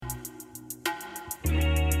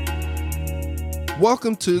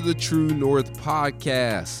Welcome to the True North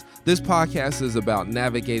Podcast. This podcast is about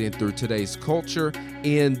navigating through today's culture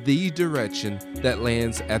in the direction that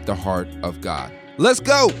lands at the heart of God. Let's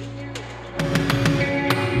go!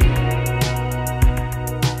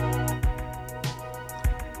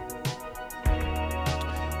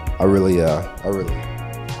 I really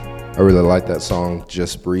like that song,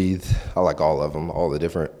 Just Breathe. I like all of them,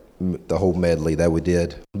 the whole medley that we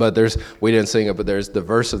did. But we didn't sing it, but there's the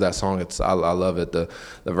verse of that song. I love it. The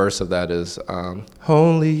verse of that is,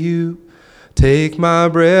 only you take my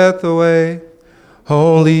breath away.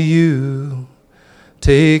 Only you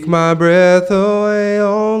take my breath away.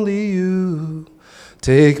 Only you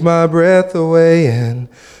take my breath away and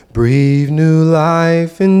breathe new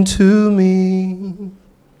life into me.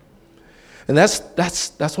 And that's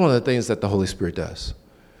one of the things that the Holy Spirit does.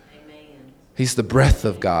 Amen. He's the breath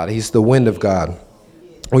of God. He's the wind of God.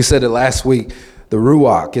 We said it last week, the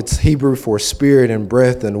ruach, it's Hebrew for spirit and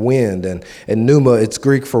breath and wind. And pneuma, it's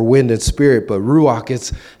Greek for wind and spirit. But ruach,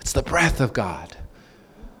 it's the breath of God.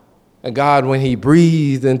 And God, when he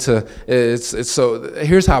breathed into,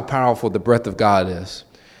 here's how powerful the breath of God is.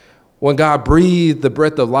 When God breathed the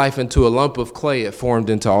breath of life into a lump of clay, it formed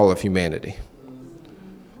into all of humanity.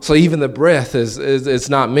 So even the breath is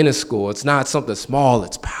not minuscule. It's not something small.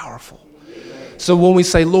 It's powerful. So when we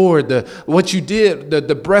say, Lord, what you did,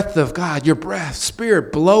 the breath of God, your breath,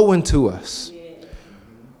 Spirit, blow into us.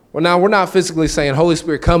 Well, now we're not physically saying, Holy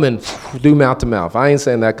Spirit, come and do mouth to mouth. I ain't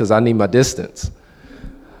saying that because I need my distance.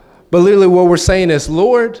 But literally what we're saying is,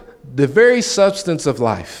 Lord, the very substance of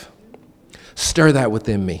life, stir that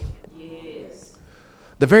within me. Yes.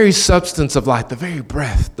 The very substance of life, the very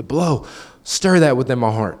breath, the blow, stir that within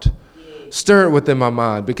my heart. Stir it within my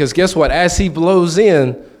mind. Because guess what? As he blows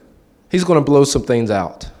in, he's going to blow some things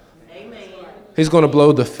out. Amen. He's going to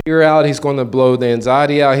blow the fear out. He's going to blow the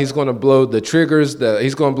anxiety out. He's going to blow the triggers.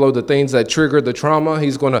 He's going to blow the things that trigger the trauma.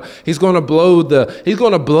 He's going to blow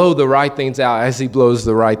the right things out as he blows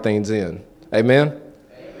the right things in. Amen.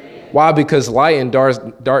 Amen. Why? Because light and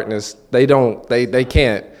darkness, they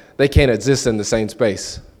can't exist in the same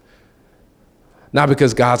space. Not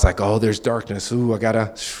because God's like, oh, there's darkness. Ooh, I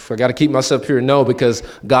gotta keep myself pure. No, because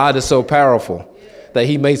God is so powerful that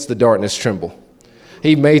he makes the darkness tremble.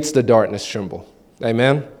 He makes the darkness tremble.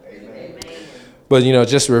 Amen? Amen. But,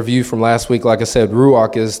 just a review from last week, like I said,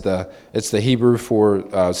 ruach it's the Hebrew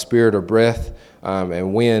for spirit or breath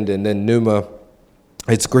and wind. And then pneuma,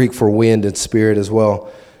 it's Greek for wind and spirit as well.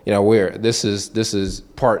 This is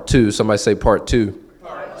part 2. Somebody say part 2.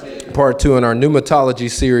 Part 2 in our pneumatology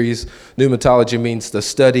series. Pneumatology means the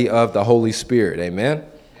study of the Holy Spirit. Amen?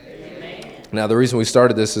 Amen. Now, the reason we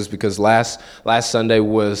started this is because last Sunday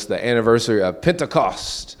was the anniversary of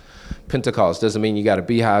Pentecost. Pentecost doesn't mean you got to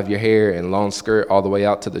beehive your hair and long skirt all the way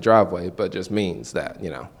out to the driveway, but just means that,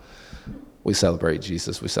 we celebrate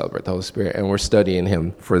Jesus, we celebrate the Holy Spirit, and we're studying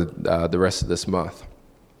him for the rest of this month.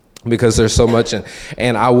 Because there's so much,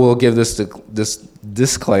 and I will give this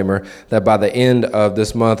disclaimer that by the end of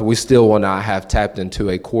this month, we still will not have tapped into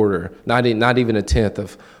a quarter, not even a tenth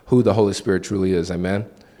of who the Holy Spirit truly is. Amen?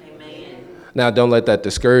 Amen. Now, don't let that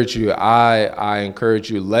discourage you. I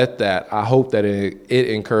encourage you, I hope that it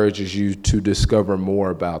encourages you to discover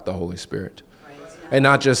more about the Holy Spirit. And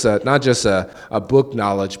not just a book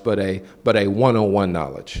knowledge, but a one-on-one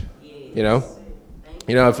knowledge,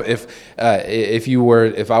 If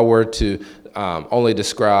I were to only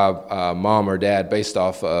describe mom or dad based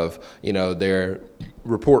off of their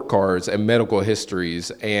report cards and medical histories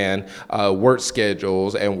and work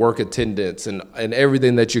schedules and work attendance and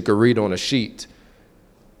everything that you could read on a sheet,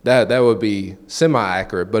 that would be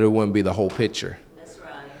semi-accurate, but it wouldn't be the whole picture. That's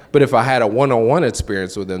right. But if I had a one-on-one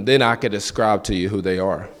experience with them, then I could describe to you who they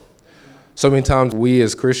are. So many times we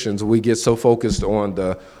as Christians, we get so focused on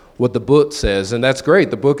what the book says, and that's great.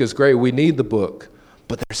 The book is great. We need the book,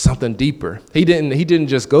 but there's something deeper. He didn't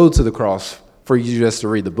just go to the cross for you just to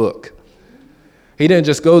read the book. He didn't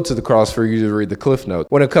just go to the cross for you to read the cliff note.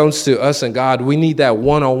 When it comes to us and God, we need that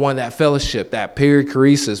one-on-one, that fellowship, that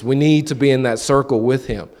perichoresis. We need to be in that circle with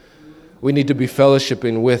him. We need to be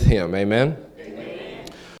fellowshipping with him. Amen? Amen.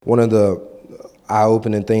 One of the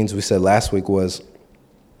eye-opening things we said last week was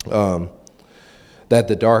that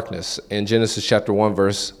the darkness in Genesis chapter 1,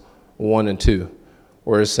 verse 1 and 2,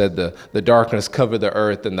 where it said the darkness covered the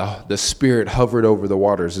earth and the Spirit hovered over the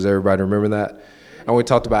waters. Does everybody remember that? And we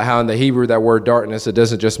talked about how in the Hebrew, that word darkness, it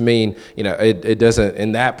doesn't just mean, it doesn't,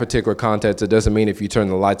 in that particular context, it doesn't mean if you turn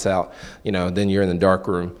the lights out, then you're in the dark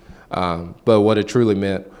room. But what it truly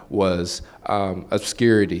meant was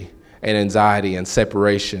obscurity and anxiety and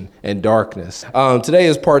separation and darkness. Today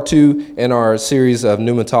is part 2 in our series of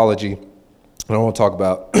pneumatology. And I want to talk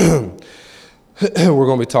about, we're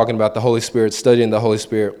going to be talking about the Holy Spirit, studying the Holy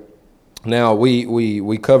Spirit. Now,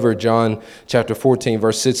 we covered John chapter 14,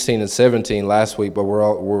 verse 16 and 17 last week, but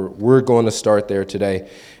we're going to start there today.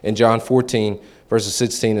 In John 14, verses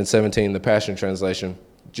 16 and 17, the Passion Translation,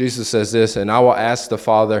 Jesus says this, and I will ask the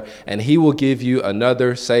Father, and he will give you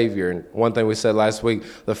another Savior. And one thing we said last week,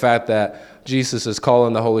 the fact that Jesus is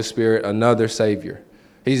calling the Holy Spirit another Savior.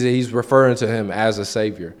 He's referring to him as a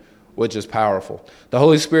Savior, which is powerful. The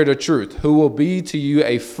Holy Spirit of truth, who will be to you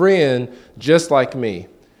a friend just like me,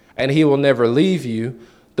 and he will never leave you.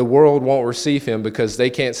 The world won't receive him because they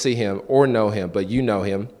can't see him or know him, but you know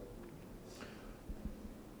him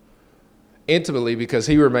intimately because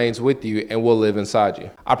he remains with you and will live inside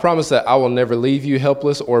you. I promise that I will never leave you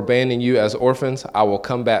helpless or abandon you as orphans. I will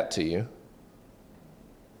come back to you.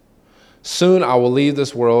 Soon I will leave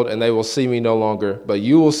this world and they will see me no longer, but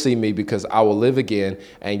you will see me because I will live again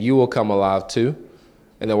and you will come alive too.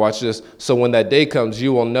 And then watch this. So when that day comes,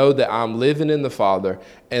 you will know that I'm living in the Father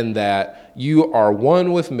and that you are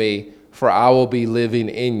one with me, for I will be living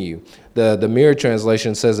in you. The Mirror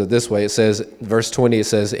translation says it this way. It says, verse 20, it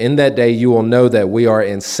says, in that day you will know that we are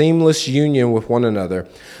in seamless union with one another.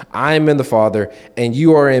 I am in the Father and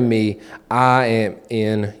you are in me. I am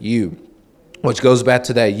in you. Which goes back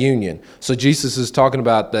to that union. So Jesus is talking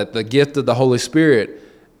about that the gift of the Holy Spirit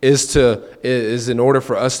is in order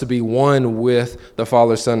for us to be one with the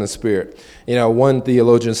Father, Son, and Spirit. You know, one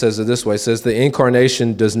theologian says it this way, says the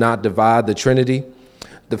incarnation does not divide the Trinity.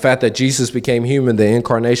 The fact that Jesus became human, the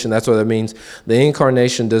incarnation, that's what that means. The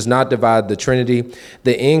incarnation does not divide the Trinity.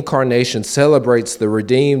 The incarnation celebrates the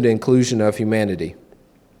redeemed inclusion of humanity.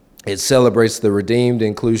 It celebrates the redeemed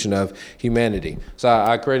inclusion of humanity. So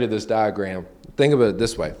I created this diagram. Think of it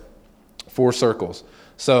this way, 4 circles.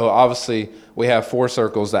 So obviously we have 4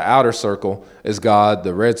 circles. The outer circle is God,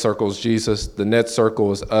 the red circle is Jesus, the next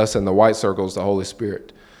circle is us, and the white circle is the Holy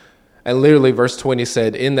Spirit. And literally verse 20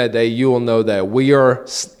 said, in that day you will know that we are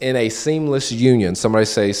in a seamless union. Somebody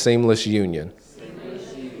say seamless union.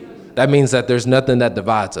 Seamless union. That means that there's nothing that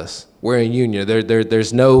divides us. We're in union.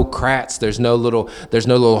 There's no cracks. There's no little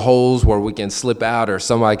holes where we can slip out or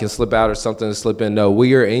somebody can slip out or something to slip in. No,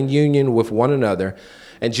 we are in union with one another.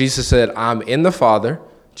 And Jesus said, I'm in the Father.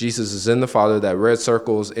 Jesus is in the Father. That red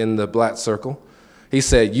circle is in the black circle. He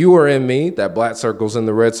said, you are in me, that black circle's in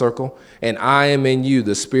the red circle, and I am in you,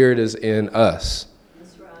 the Spirit is in us.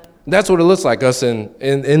 That's right. That's what it looks like, us in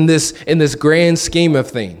this grand scheme of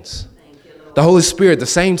things. Thank you, Lord. The Holy Spirit,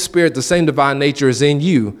 the same divine nature is in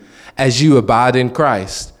you as you abide in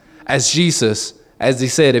Christ. As Jesus, as he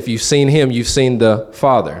said, if you've seen him, you've seen the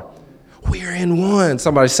Father. We're in one.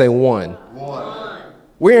 Somebody say one. One.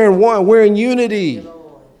 We're in one. We're in unity.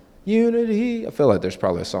 Unity. I feel like there's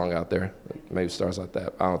probably a song out there that maybe starts like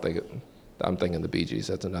that. I don't think it. I'm thinking the Bee Gees.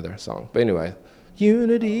 That's another song. But anyway,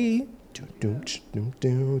 unity.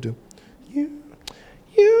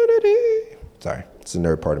 Unity. Sorry, it's the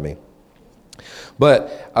nerd part of me.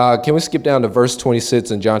 But can we skip down to verse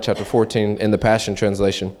 26 in John chapter 14 in the Passion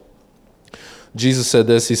Translation? Jesus said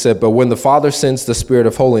this. He said, but when the Father sends the Spirit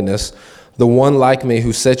of holiness, the one like me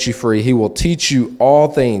who sets you free, he will teach you all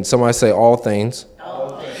things. Somebody say all things.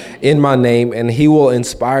 In my name, and he will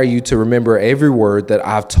inspire you to remember every word that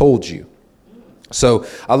I've told you. So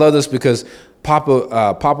I love this because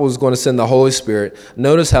Papa was going to send the Holy Spirit.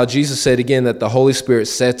 Notice how Jesus said again that the Holy Spirit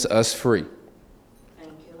sets us free.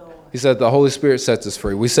 Thank you, Lord. He said the Holy Spirit sets us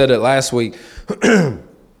free. We said it last week.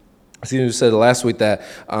 We said it last week that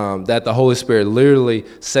the Holy Spirit literally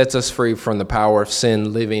sets us free from the power of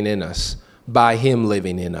sin living in us, by him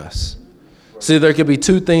living in us. See, there could be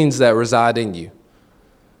 2 things that reside in you.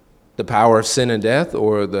 The power of sin and death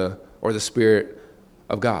or the Spirit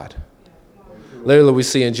of God. Literally, we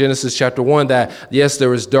see in Genesis chapter 1 that, yes, there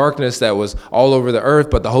was darkness that was all over the earth,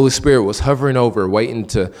 but the Holy Spirit was hovering over, waiting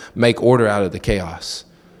to make order out of the chaos.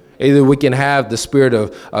 Either we can have the spirit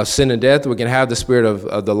of sin and death, we can have the spirit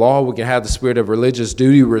of the law, we can have the spirit of religious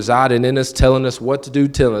duty residing in us, telling us what to do,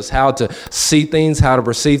 telling us how to see things, how to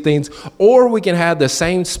perceive things, or we can have the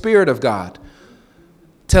same Spirit of God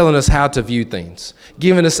telling us how to view things,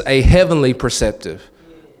 giving us a heavenly perspective,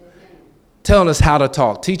 telling us how to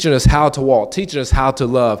talk, teaching us how to walk, teaching us how to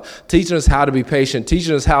love, teaching us how to be patient,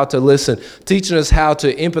 teaching us how to listen, teaching us how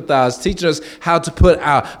to empathize, teaching us how to put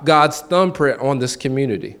God's thumbprint on this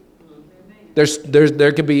community.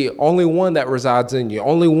 There can be only one that resides in you,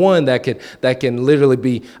 only one that can literally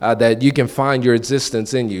be that you can find your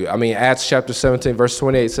existence in you. I mean, Acts chapter 17, verse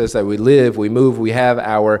 28 says that we live, we move, we have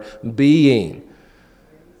our being.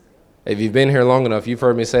 If you've been here long enough, you've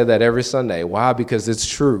heard me say that every Sunday. Why? Because it's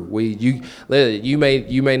true. You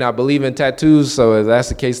may not believe in tattoos, so if that's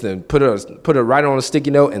the case, then put it right on a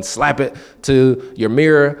sticky note and slap it to your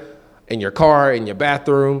mirror, in your car, in your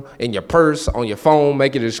bathroom, in your purse, on your phone.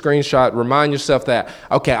 Make it a screenshot. Remind yourself that,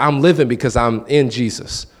 okay, I'm living because I'm in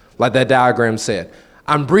Jesus, like that diagram said.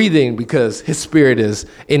 I'm breathing because his spirit is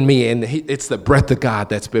in me, and it's the breath of God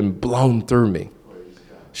that's been blown through me.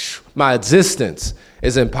 My existence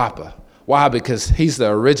is in Papa. Why? Because he's the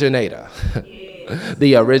originator.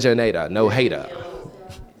 The originator, no hater.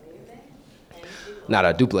 Not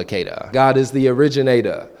a duplicator. God is the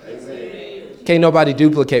originator. Can't nobody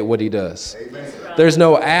duplicate what he does. There's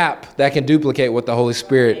no app that can duplicate what the Holy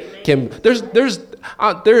Spirit can.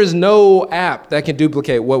 There is no app that can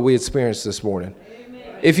duplicate what we experienced this morning.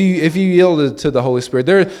 If you yielded to the Holy Spirit,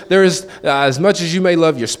 there is as much as you may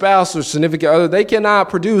love your spouse or significant other, they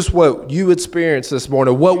cannot produce what you experienced this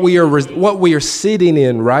morning, what we are sitting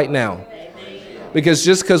in right now. Because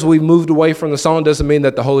just because we moved away from the song doesn't mean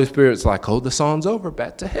that the Holy Spirit's like, oh, the song's over,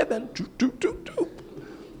 back to heaven.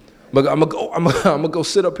 I'm gonna go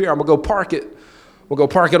sit up here. I'm gonna go park it. We'll go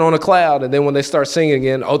park it on a cloud, and then when they start singing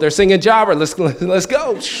again, oh, they're singing Jobber. Let's go.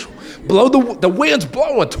 Blow the wind's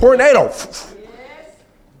blowing, tornado.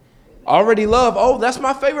 Already love. Oh, that's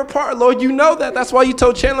my favorite part, Lord. You know that. That's why you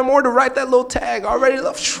told Chandler Moore to write that little tag. Already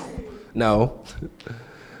love. No.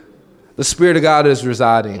 The Spirit of God is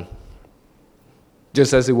residing,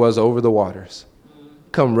 just as he was over the waters.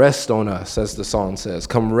 Come rest on us, as the song says.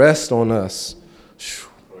 Come rest on us.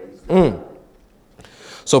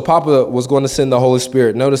 So Papa was going to send the Holy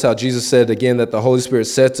Spirit. Notice how Jesus said again that the Holy Spirit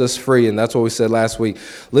sets us free, and that's what we said last week.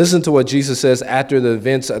 Listen to what Jesus says after the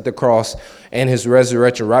events at the cross and his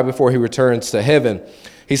resurrection, right before he returns to heaven.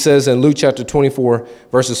 He says in Luke chapter 24,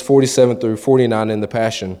 verses 47 through 49 in the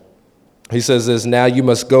Passion, he says this, now you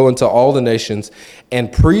must go into all the nations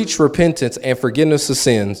and preach repentance and forgiveness of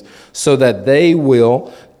sins so that they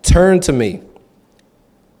will turn to me.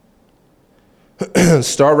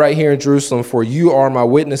 Start right here in Jerusalem, for you are my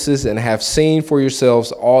witnesses and have seen for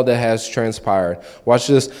yourselves all that has transpired. Watch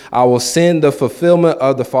this. I will send the fulfillment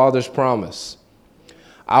of the Father's promise.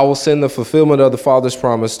 I will send the fulfillment of the Father's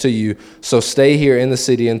promise to you. So stay here in the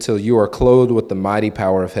city until you are clothed with the mighty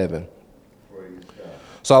power of heaven.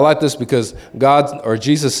 So I like this because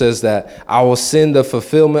Jesus says that I will send the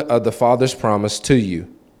fulfillment of the Father's promise to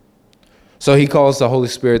you. So he calls the Holy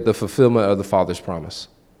Spirit the fulfillment of the Father's promise.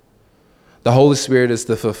 The Holy Spirit is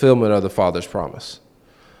the fulfillment of the Father's promise.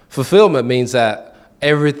 Fulfillment means that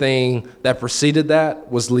everything that preceded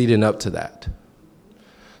that was leading up to that.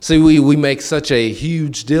 See, we make such a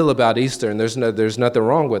huge deal about Easter, and there's nothing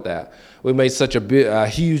wrong with that. We made such a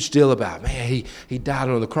huge deal about, man, he died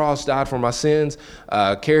on the cross, died for my sins,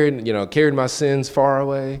 carried my sins far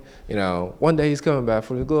away. One day he's coming back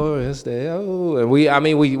for the glorious day. Oh, and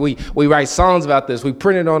we write songs about this. We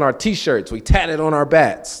print it on our T-shirts. We tat it on our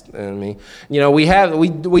bats. We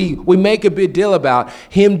make a big deal about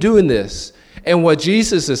him doing this. And what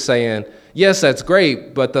Jesus is saying, yes, that's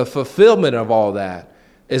great, but the fulfillment of all that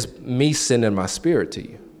is me sending my Spirit to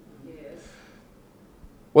you.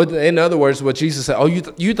 Yes. In other words, what Jesus said,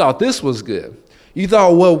 you thought this was good. You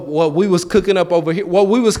thought what we was cooking up over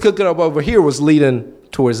here was leading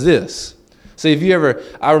towards this. See,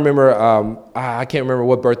 I remember, I can't remember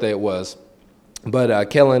what birthday it was, but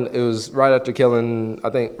Kellen, it was right after Kellen,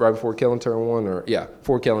 I think right before Kellen turned one,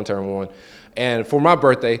 before Kellen turned one. And for my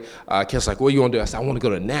birthday, Kellen's like, what do you want to do? I said, I want to go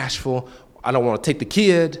to Nashville. I don't want to take the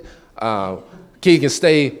kid. Kid can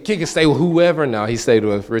stay with whoever. No, he stayed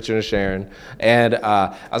with Richard and Sharon. And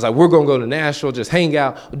I was like, we're going to go to Nashville, just hang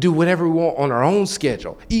out, do whatever we want on our own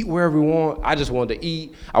schedule, eat wherever we want. I just wanted to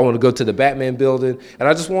eat. I want to go to the Batman building, and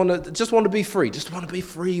I just want to be free. Just want to be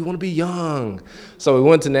free. Want to be young. So we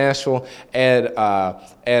went to Nashville, and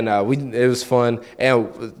it was fun.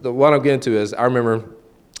 And what I'm getting to is, I remember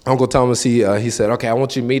Uncle Thomas, he said, okay, I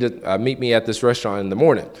want you to meet me at this restaurant in the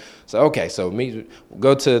morning. So, okay,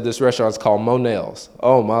 go to this restaurant. It's called Monell's.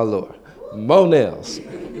 Oh, my Lord. Monell's.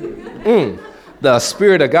 The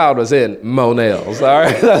Spirit of God was in Monell's, all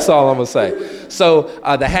right? That's all I'm going to say. So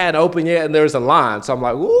they hadn't opened yet, and there's a line. So I'm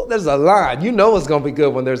like, ooh, there's a line. You know it's going to be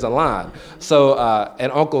good when there's a line. So, and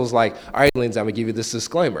Uncle's like, all right, Lindsay, I'm going to give you this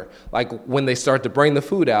disclaimer. Like, when they start to bring the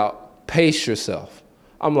food out, pace yourself.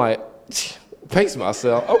 I'm like, pace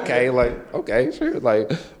myself? Okay, sure. Like,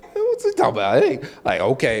 what's he talking about? Hey,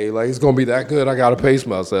 it's gonna be that good. I gotta pace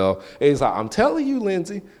myself. And he's like, I'm telling you,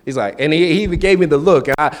 Lindsay. He's like, and he even gave me the look.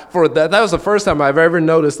 And that was the first time I've ever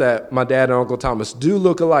noticed that my dad and Uncle Thomas do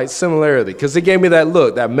look alike, similarity. Because he gave me that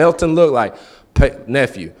look, that melting look, like,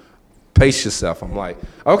 nephew, pace yourself. I'm like,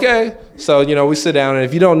 okay. So, we sit down, and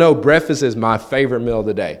if you don't know, breakfast is my favorite meal of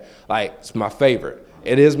the day. Like, it's my favorite.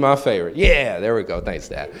 It is my favorite. Yeah, there we go. Thanks,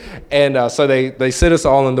 Dad. And so they sit us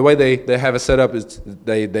all, and the way they have it set up is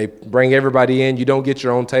they bring everybody in. You don't get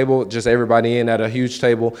your own table, just everybody in at a huge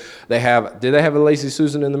table. Did they have a Lazy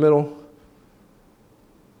Susan in the middle?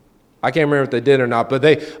 I can't remember if they did or not, but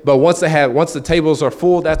once the tables are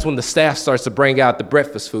full, that's when the staff starts to bring out the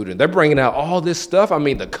breakfast food, and they're bringing out all this stuff. I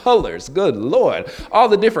mean, the colors, good Lord, all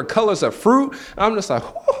the different colors of fruit. I'm just like,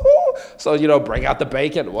 whoo-hoo. So bring out the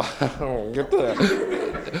bacon.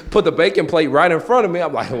 Put the bacon plate right in front of me.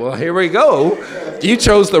 I'm like, well, here we go. You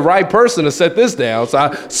chose the right person to set this down. So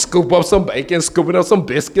I scoop up some bacon, scooping up some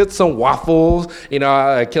biscuits, some waffles.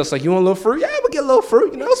 Kel's like, you want a little fruit? Yeah, we'll get a little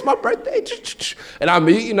fruit. It's my birthday. And I'm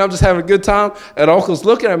eating. I'm just having a good time. And Uncle's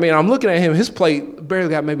looking at me, and I'm looking at him. His plate barely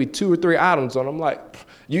got maybe 2 or 3 items on. I'm like,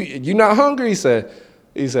 you not hungry? He said,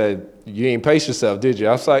 you ain't pace yourself, did you?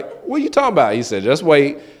 I was like, what are you talking about? He said, just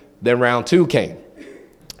wait. Then round 2 came.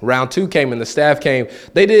 Round 2 came, and the staff came.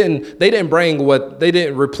 They didn't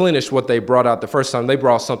replenish what they brought out the first time. They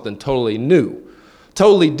brought something totally new,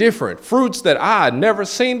 totally different. Fruits that I had never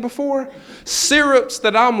seen before. Syrups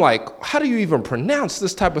that I'm like, how do you even pronounce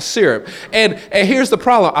this type of syrup? And here's the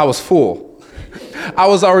problem. I was full. I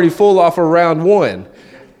was already full off of round 1.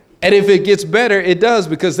 And if it gets better, it does,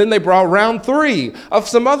 because then they brought round 3 of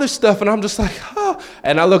some other stuff, and I'm just like, oh.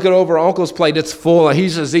 And I look over Uncle's plate, it's full, and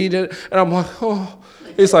he's just eating it, and I'm like, oh.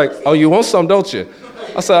 He's like, oh, you want some, don't you?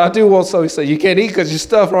 I said, I do want some. He said, you can't eat because you're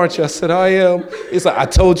stuffed, aren't you? I said, I am. He's like, I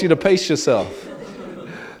told you to pace yourself.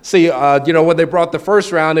 See, when they brought the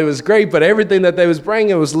first round, it was great, but everything that they was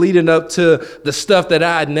bringing was leading up to the stuff that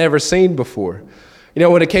I had never seen before.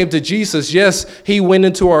 When it came to Jesus, yes, he went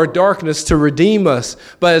into our darkness to redeem us.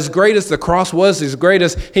 But as great as the cross was, as great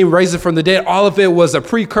as he raised it from the dead, all of it was a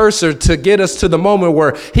precursor to get us to the moment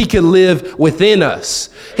where he can live within us.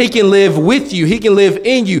 He can live with you. He can live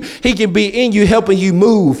in you. He can be in you, helping you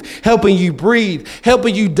move, helping you breathe,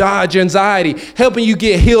 helping you dodge anxiety, helping you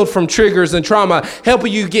get healed from triggers and trauma,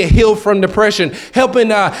 helping you get healed from depression,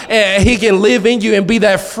 he can live in you and be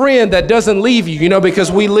that friend that doesn't leave you, because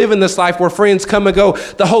we live in this life where friends come and go.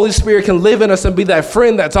 The Holy Spirit can live in us and be that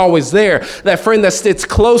friend that's always there, that friend that sits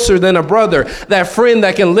closer than a brother, that friend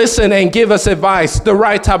that can listen and give us advice, the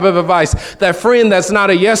right type of advice, that friend that's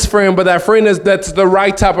not a yes friend, but that friend that's the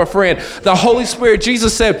right type of friend. The Holy Spirit,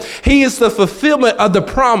 Jesus said, he is the fulfillment of the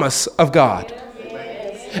promise of God.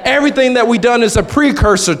 Everything that we've done is a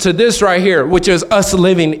precursor to this right here, which is us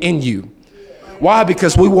living in you. Why?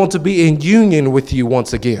 Because we want to be in union with you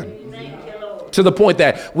once again. To the point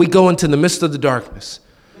that we go into the midst of the darkness.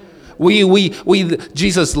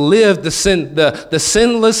 Jesus lived the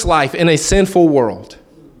sinless life in a sinful world.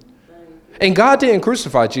 And God didn't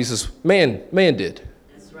crucify Jesus. Man did.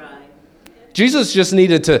 That's right. Jesus just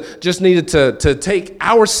needed to take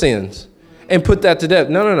our sins and put that to death.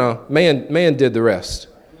 No. Man did the rest.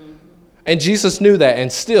 And Jesus knew that, and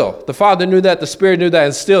still, the Father knew that, the Spirit knew that,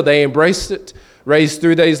 and still they embraced it, raised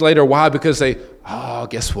 3 days later. Why? Because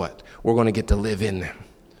guess what? We're going to get to live in them.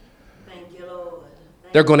 Thank you, Lord.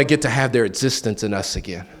 They're going to get to have their existence in us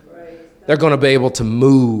again. They're going to be able to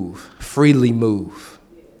move, freely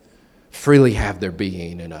have their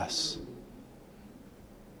being in us.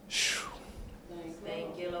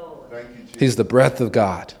 Thank you, Lord. He's the breath of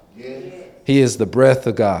God. He is the breath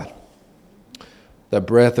of God. The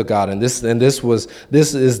breath of God. And this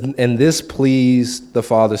pleased the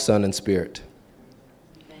Father, Son, and Spirit.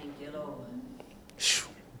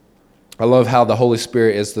 I love how the Holy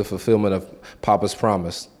Spirit is the fulfillment of Papa's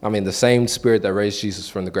promise. I mean, the same Spirit that raised Jesus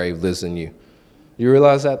from the grave lives in you. You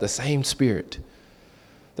realize that? The same Spirit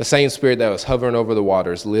that was hovering over the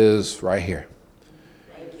waters lives right here.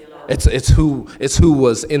 It's who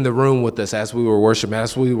was in the room with us as we were worshiping,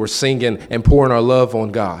 as we were singing and pouring our love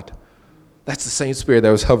on God. That's the same Spirit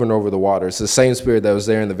that was hovering over the waters, the same Spirit that was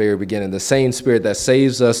there in the very beginning, the same Spirit that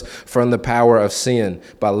saves us from the power of sin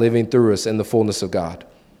by living through us in the fullness of God.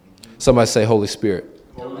 Somebody say, Holy Spirit.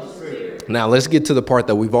 Holy Spirit. Now let's get to the part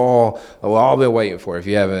that we've all been waiting for. If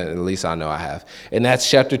you haven't, at least I know I have. And that's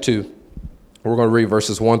chapter 2. We're going to read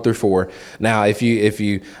verses 1 through 4. Now, if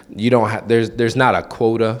you don't have, there's not a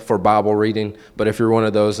quota for Bible reading, but if you're one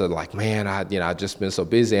of those that are like, man, I've just been so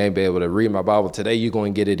busy, I ain't been able to read my Bible today, you're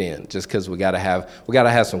going to get it in, just because we got to have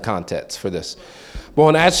some context for this. But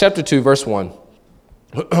in Acts chapter 2, verse 1.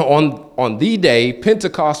 On the day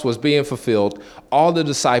Pentecost was being fulfilled, all the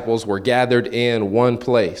disciples were gathered in one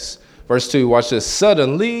place. Verse 2, watch this.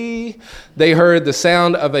 Suddenly, they heard the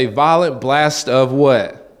sound of a violent blast of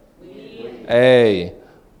what? Hey,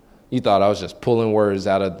 You thought I was just pulling words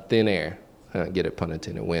out of thin air. Get it, pun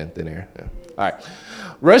intended, wind, thin air. Yeah. All right.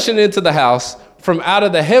 Rushing into the house from out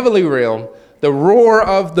of the heavenly realm, the roar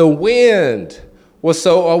of the wind was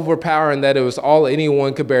so overpowering that it was all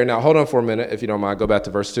anyone could bear. Now, hold on for a minute, if you don't mind. Go back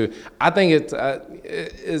to verse 2. I think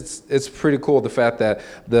it's pretty cool, the fact that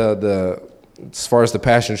as far as the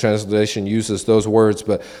Passion Translation uses those words.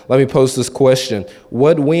 But let me pose this question.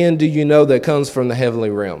 What wind do you know that comes from the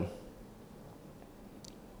heavenly realm?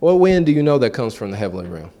 What wind do you know that comes from the heavenly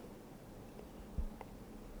realm?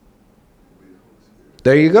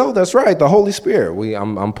 There you go. That's right. The Holy Spirit.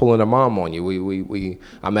 I'm pulling a mom on you.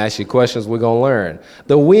 I'm asking you questions. We're going to learn.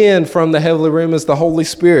 The wind from the heavenly realm is the Holy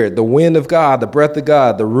Spirit, the wind of God, the breath of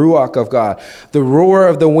God, the ruach of God. The roar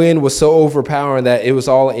of the wind was so overpowering that it was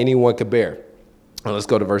all anyone could bear. Now, let's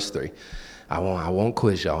go to verse 3. I won't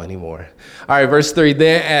quiz y'all anymore. All right, verse 3.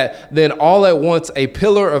 Then all at once a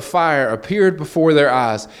pillar of fire appeared before their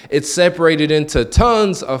eyes. It separated into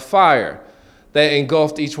tons of fire that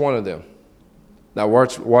engulfed each one of them. Now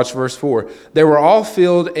watch verse 4. They were all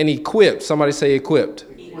filled and equipped. Somebody say equipped.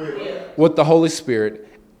 With the Holy Spirit.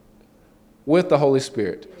 With the Holy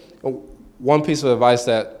Spirit. One piece of advice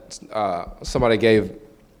that somebody gave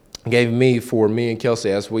me and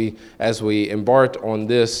Kelsey as we embarked on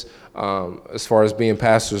this, as far as being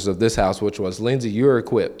pastors of this house, which was, Lindsay, you're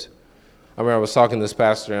equipped. I remember I was talking to this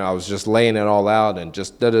pastor and I was just laying it all out and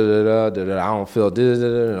just da-da-da-da, I don't feel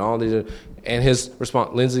da-da-da-da, and all these. And his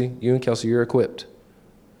response, Lindsay, you and Kelsey, you're equipped.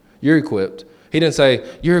 You're equipped. He didn't say,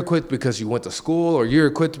 you're equipped because you went to school, or you're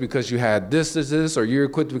equipped because you had this, or you're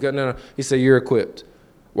equipped because, no. He said, you're equipped.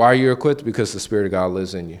 Why are you equipped? Because the Spirit of God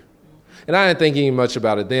lives in you. And I didn't think any much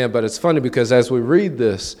about it then, but it's funny because as we read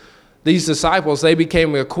this, these disciples, they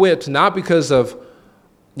became equipped not because of,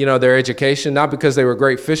 their education, not because they were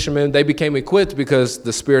great fishermen. They became equipped because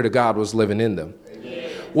the Spirit of God was living in them. Amen.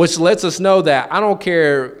 Which lets us know that I don't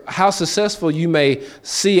care how successful you may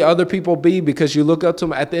see other people be because you look up to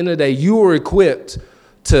them. At the end of the day, you are equipped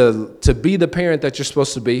to be the parent that you're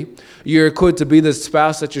supposed to be. You're equipped to be the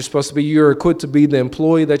spouse that you're supposed to be. You're equipped to be the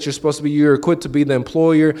employee that you're supposed to be. You're equipped to be the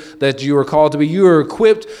employer that you are called to be. You are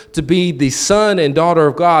equipped to be the son and daughter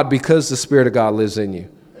of God because the Spirit of God lives in you.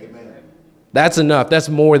 Amen. That's enough. That's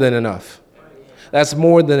more than enough. That's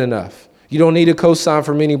more than enough. You don't need a cosign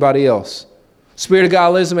from anybody else. Spirit of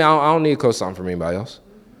God lives in me. I don't need a cosign from anybody else.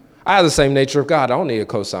 I have the same nature of God. I don't need a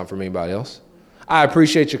cosign from anybody else. I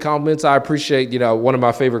appreciate your compliments. I appreciate, one of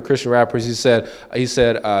my favorite Christian rappers, he said,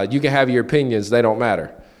 you can have your opinions. They don't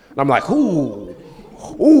matter. And I'm like, ooh.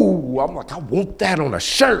 I'm like, I want that on a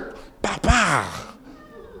shirt. Bah, bah.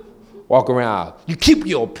 Walk around. You keep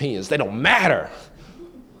your opinions. They don't matter.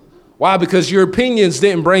 Why? Because your opinions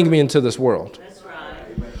didn't bring me into this world. That's right.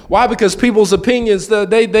 Why? Because people's opinions,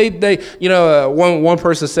 one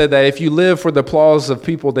person said that if you live for the applause of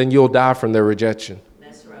people, then you'll die from their rejection.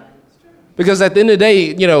 Because at the end of the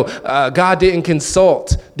day, God didn't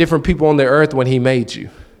consult different people on the earth when he made you.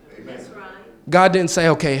 That's right. God didn't say,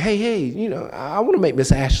 okay, hey, I want to make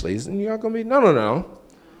Miss Ashley. You're not going to be? No.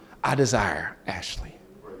 I desire Ashley.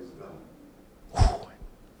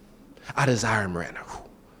 I desire Miranda.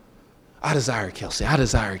 I desire Kelsey. I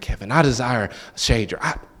desire Kevin. I desire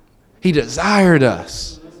Shader. He desired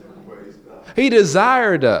us. He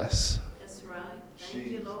desired us. That's right.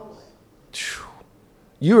 Thank you, Lord.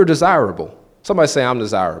 You are desirable. Somebody say, I'm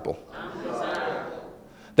desirable. I'm desirable.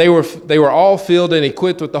 They were all filled and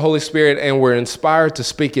equipped with the Holy Spirit and were inspired to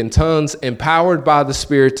speak in tongues, empowered by the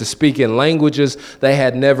Spirit to speak in languages they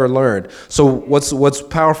had never learned. So what's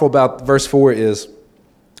powerful about verse 4 is,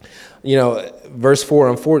 verse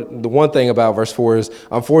 4, the one thing about verse 4 is,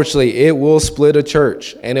 unfortunately, it will split a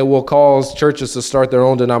church and it will cause churches to start their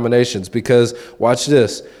own denominations because, watch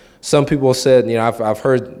this, some people said, I've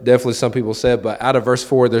heard definitely some people said, but out of verse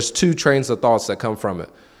 4, there's two trains of thoughts that come from it.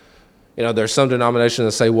 There's some denominations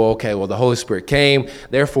that say, the Holy Spirit came,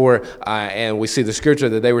 therefore, and we see the scripture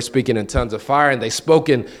that they were speaking in tongues of fire, and they spoke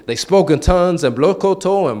in tongues, and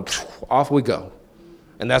blokoto, and off we go.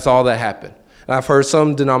 And that's all that happened. And I've heard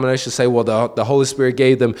some denominations say, the Holy Spirit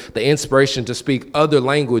gave them the inspiration to speak other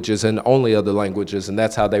languages and only other languages, and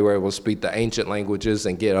that's how they were able to speak the ancient languages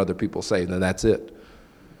and get other people saved, and that's it.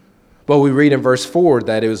 But we read in verse 4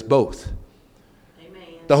 that it was both. Amen.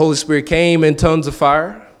 The Holy Spirit came in tongues of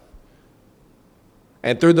fire,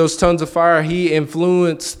 and through those tongues of fire, he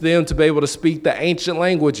influenced them to be able to speak the ancient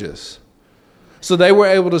languages. So they were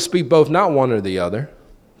able to speak both, not one or the other.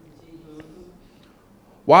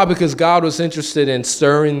 Why? Because God was interested in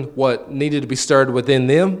stirring what needed to be stirred within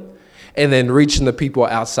them and then reaching the people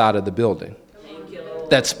outside of the building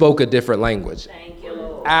that spoke a different language. Thank you,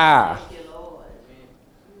 Lord.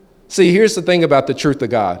 See, here's the thing about the truth of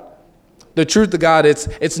God. The truth of God,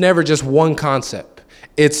 it's never just one concept.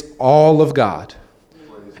 It's all of God.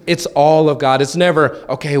 It's all of God. It's never,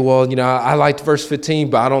 okay, well, I liked verse 15,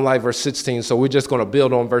 but I don't like verse 16. So we're just going to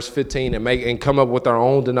build on verse 15 and come up with our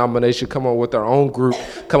own denomination, come up with our own group,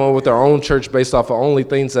 come up with our own church based off of only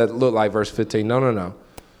things that look like verse 15. No.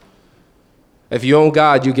 If you own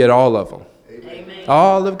God, you get all of them. Amen.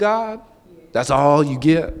 All of God. That's all you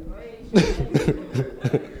get.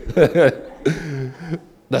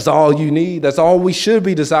 That's all you need. That's all we should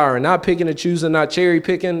be desiring. Not picking and choosing, not cherry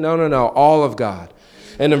picking. No. All of God.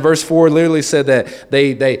 And in verse 4 literally said that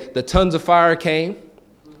the tongues of fire came.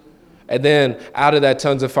 And then out of that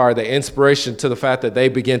tongues of fire, the inspiration to the fact that they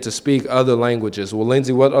began to speak other languages. Well,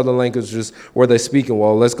 Lindsay, what other languages were they speaking?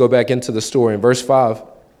 Well, let's go back into the story. In verse 5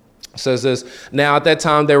 it says this. Now at that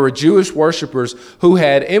time, there were Jewish worshipers who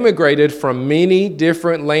had immigrated from many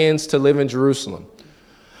different lands to live in Jerusalem.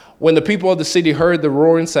 When the people of the city heard the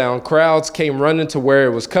roaring sound, crowds came running to where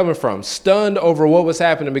it was coming from, stunned over what was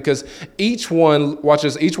happening, because each one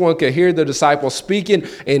could hear the disciples speaking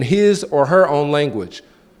in his or her own language.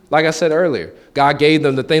 Like I said earlier, God gave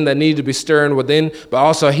them the thing that needed to be stirring within, but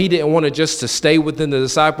also he didn't want it just to stay within the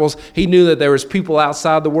disciples. He knew that there was people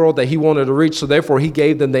outside the world that he wanted to reach, so therefore he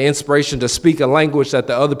gave them the inspiration to speak a language that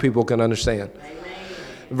the other people can understand. Amen.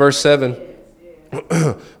 Verse 7,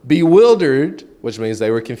 bewildered, which means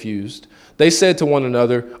they were confused, they said to one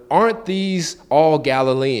another, aren't these all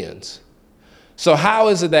Galileans? So how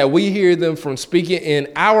is it that we hear them from speaking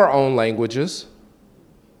in our own languages?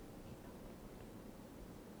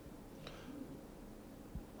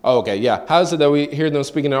 Okay, yeah. How is it that we hear them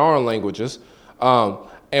speaking in our own languages?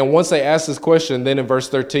 And once they asked this question, then in verse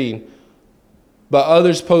 13, but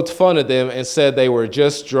others poked fun at them and said they were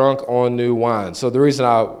just drunk on new wine. So the reason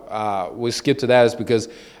we skip to that is because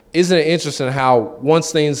isn't it interesting how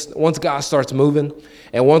once God starts moving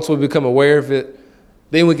and once we become aware of it,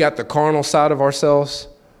 then we got the carnal side of ourselves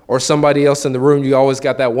or somebody else in the room. You always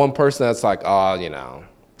got that one person that's like,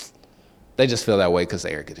 they just feel that way because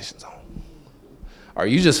the air conditioning's on. Or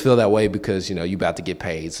you just feel that way because, you about to get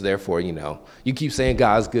paid. So therefore, you keep saying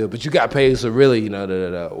God's good, but you got paid. So really,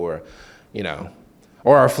 or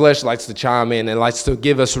our flesh likes to chime in and likes to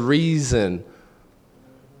give us reason,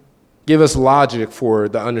 give us logic for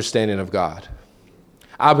the understanding of God.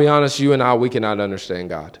 I'll be honest, you and I, we cannot understand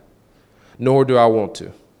God, nor do I want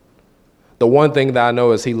to. The one thing that I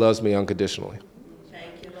know is he loves me unconditionally.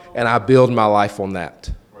 Thank you, Lord. And I build my life on that.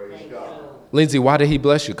 Praise God. Lindsay, why did he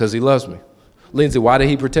bless you? Because he loves me. Lindsay, why did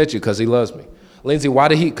he protect you? Because he loves me. Lindsay,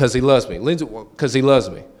 because he loves me. Lindsay, because he loves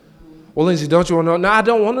me. Well, Lindsay, don't you want to know? No, I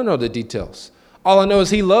don't want to know the details. All I know is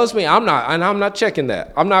he loves me. I'm not checking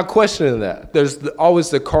that. I'm not questioning that. There's always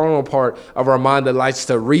the carnal part of our mind that likes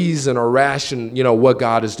to reason or ration, what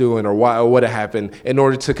God is doing or why or what happened in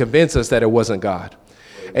order to convince us that it wasn't God.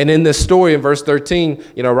 And in this story in verse 13,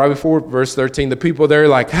 right before verse 13, the people there are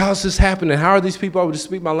like, how's this happening? How are these people able to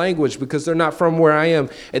speak my language? Because they're not from where I am.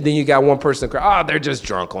 And then you got one person cry, they're just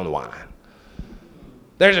drunk on wine.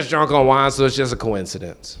 They're just drunk on wine, so it's just a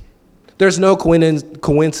coincidence. There's no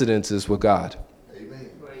coincidences with God.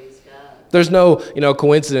 There's no,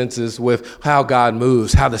 coincidences with how God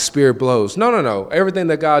moves, how the Spirit blows. No. Everything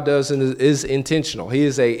that God does is intentional. He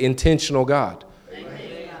is an intentional God.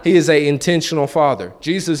 Amen. He is an intentional Father.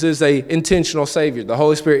 Jesus is an intentional Savior. The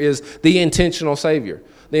Holy Spirit is the intentional Savior.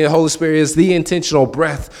 The Holy Spirit is the intentional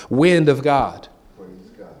breath, wind of God. Praise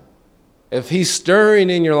God. If he's stirring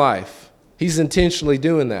in your life, he's intentionally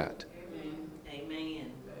doing that. Amen.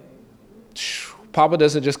 Papa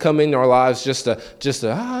doesn't just come into our lives just to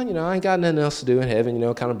I ain't got nothing else to do in heaven,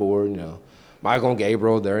 kind of bored, Michael and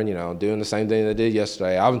Gabriel, they're, doing the same thing they did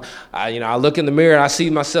yesterday. I look in the mirror and I see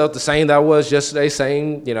myself the same that I was yesterday,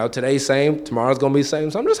 same, today, same, tomorrow's going to be the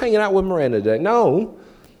same. So I'm just hanging out with Miranda today. No,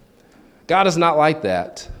 God is not like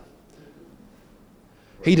that.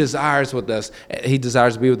 He desires with us. He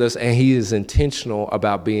desires to be with us, and he is intentional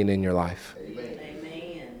about being in your life. Amen.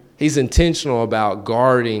 He's intentional about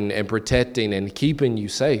guarding and protecting and keeping you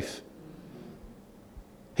safe.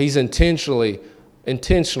 He's intentional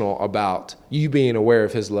about you being aware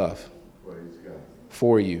of his love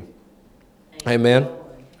for you. Amen.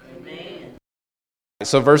 Amen.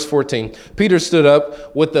 So verse 14, Peter stood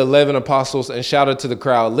up with the 11 apostles and shouted to the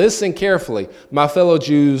crowd, listen carefully, my fellow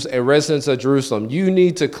Jews and residents of Jerusalem. You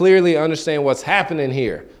need to clearly understand what's happening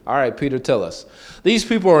here. All right, Peter, tell us. These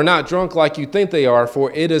people are not drunk like you think they are,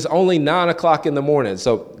 for it is only 9 o'clock in the morning.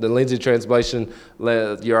 So the Lindsay translation,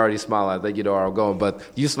 you're already smiling. I think you know where I'm going, but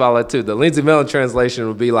you smile at too. The Lindsay Mellon translation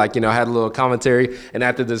would be like, had a little commentary. And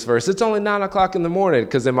after this verse, it's only 9 o'clock in the morning.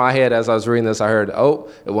 Because in my head, as I was reading this, I heard,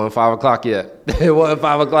 it wasn't 5 o'clock yet. It wasn't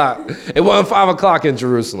 5 o'clock. It wasn't 5 o'clock in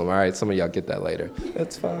Jerusalem. All right, some of y'all get that later.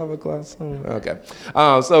 It's 5 o'clock. Okay.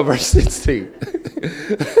 So verse 16.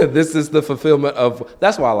 This is the fulfillment of,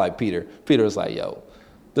 that's why I like Peter. Peter was like,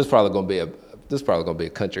 this is probably gonna be a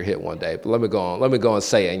country hit one day. But let me go on and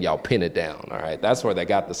say it, and y'all pin it down. All right, that's where they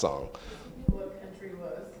got the song. What country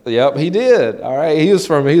was? Yep, he did. All right, he was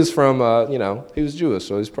from he was Jewish,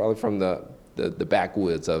 so he's probably from the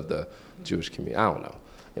backwoods of the Jewish community. I don't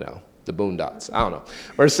know, the boondocks. I don't know.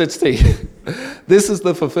 Verse 16. This is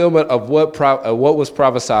the fulfillment of what was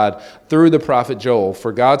prophesied through the prophet Joel.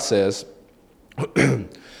 For God says,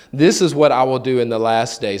 this is what I will do in the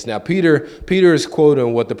last days. Now, Peter is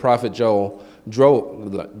quoting what the prophet Joel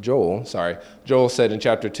said in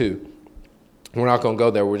chapter 2. We're not going to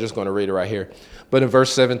go there. We're just going to read it right here. But in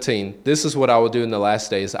verse 17, this is what I will do in the last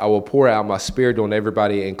days. I will pour out my spirit on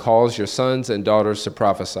everybody and cause your sons and daughters to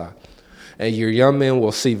prophesy. And your young men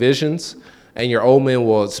will see visions, and your old men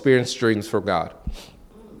will experience dreams from God.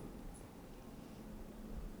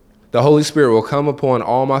 The Holy Spirit will come upon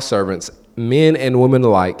all my servants, men and women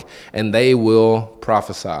alike, and they will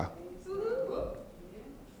prophesy.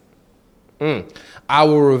 I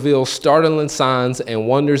will reveal startling signs and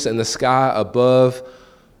wonders in the sky above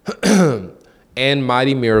and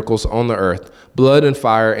mighty miracles on the earth. Blood and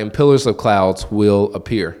fire and pillars of clouds will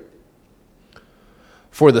appear.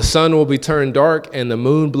 For the sun will be turned dark and the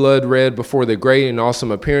moon blood red before the great and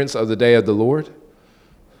awesome appearance of the day of the Lord.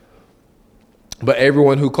 But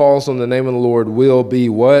everyone who calls on the name of the Lord will be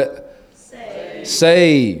what?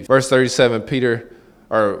 Saved. Verse 37,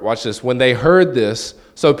 watch this. When they heard this,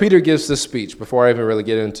 so Peter gives this speech before I even really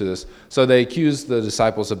get into this. So they accused the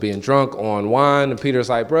disciples of being drunk on wine. And Peter's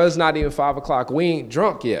like, bro, it's not even 5 o'clock. We ain't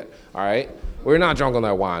drunk yet. All right. We're not drunk on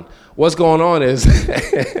that wine. What's going on is,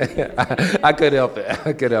 I couldn't help it.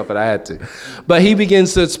 I had to. But he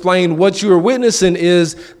begins to explain what you are witnessing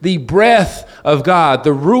is the breath of God,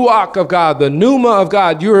 the ruach of God, the pneuma of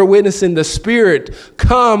God. You are witnessing the Spirit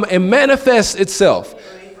come and manifest itself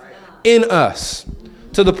in us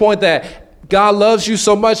to the point that God loves you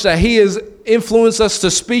so much that he has influenced us to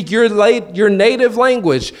speak your native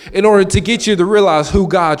language in order to get you to realize who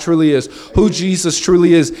God truly is, who Jesus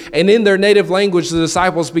truly is. And in their native language, the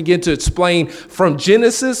disciples begin to explain from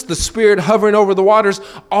Genesis, the Spirit hovering over the waters,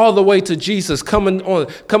 all the way to Jesus coming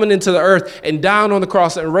into the earth and dying on the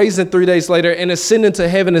cross and raising 3 days later and ascending to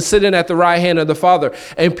heaven and sitting at the right hand of the Father.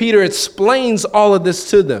 And Peter explains all of this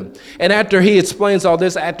to them. And after he explains all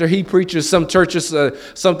this, after he preaches, some churches,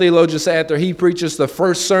 some theologians say after he preaches the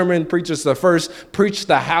first sermon, preached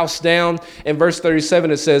the house down. In verse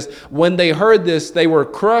 37, it says, when they heard this, they were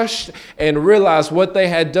crushed and realized what they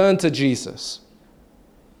had done to Jesus.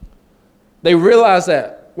 They realized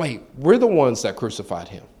that, wait, we're the ones that crucified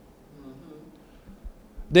him.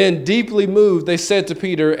 Then deeply moved, they said to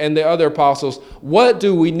Peter and the other apostles, what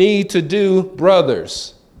do we need to do,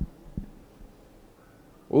 brothers?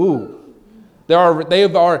 Ooh.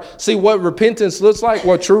 See what repentance looks like?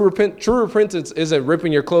 What true repentance isn't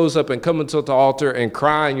ripping your clothes up and coming to the altar and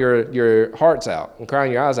crying your hearts out and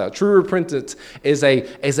crying your eyes out. True repentance is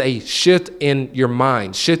a shift in your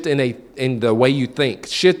mind, shift in the way you think,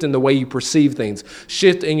 shift in the way you perceive things,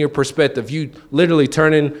 shift in your perspective. You literally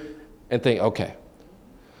turn in and think, okay,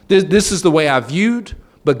 this is the way I viewed,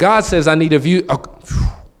 but God says I need to view. Okay,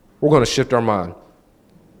 we're going to shift our mind.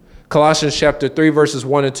 Colossians chapter 3, verses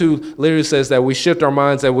 1 and 2 literally says that we shift our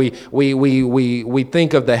minds, that we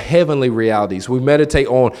think of the heavenly realities. We meditate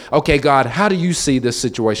on, okay, God, how do you see this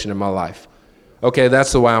situation in my life? Okay,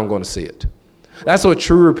 that's the way I'm going to see it. That's what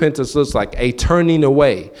true repentance looks like, a turning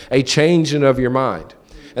away, a changing of your mind.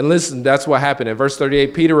 And listen, that's what happened. In verse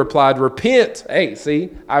 38, Peter replied, repent. Hey,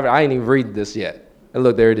 see, I ain't even read this yet. And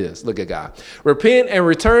look, there it is. Look at God. Repent and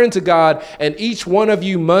return to God, and each one of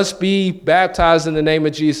you must be baptized in the name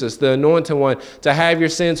of Jesus, the Anointed One, to have your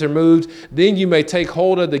sins removed. Then you may take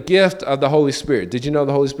hold of the gift of the Holy Spirit. Did you know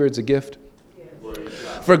the Holy Spirit's a gift?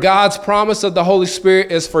 Yes. For God's promise of the Holy Spirit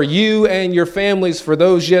is for you and your families, for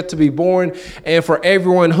those yet to be born, and for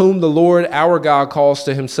everyone whom the Lord our God calls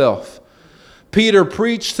to himself. Peter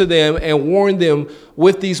preached to them and warned them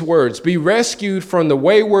with these words, be rescued from the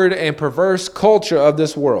wayward and perverse culture of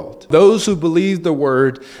this world. Those who believed the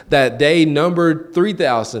word that day numbered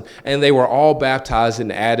 3,000, and they were all baptized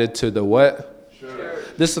and added to the what? Church.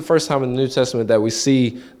 this is the first time in the New Testament that we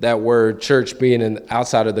see that word church being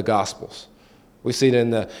outside of the Gospels. We see it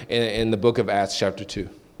in the book of Acts chapter 2.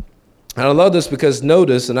 And I love this because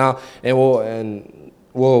notice, we'll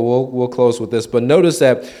close with this, but notice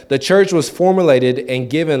that the church was formulated and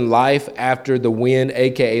given life after the wind,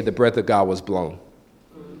 aka the breath of God, was blown.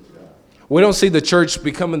 We don't see the church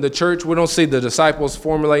becoming the church. We don't see the disciples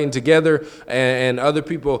formulating together and other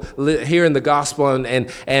people hearing the gospel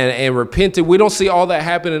and repenting. We don't see all that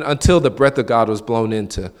happening until the breath of God was blown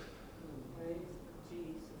into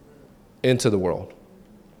the world.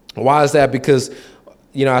 Why is that? Because,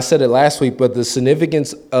 I said it last week, but the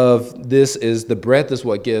significance of this is the breath is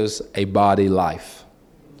what gives a body life.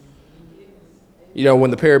 When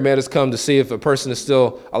the paramedics come to see if a person is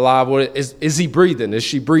still alive, is he breathing? Is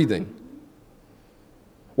she breathing?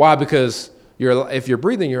 Why? Because if you're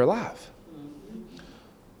breathing, you're alive.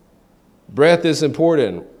 Breath is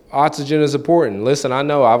important. Oxygen is important. Listen, I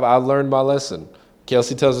know I've learned my lesson.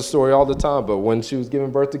 Kelsey tells the story all the time, but when she was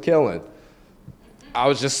giving birth to Kellen, I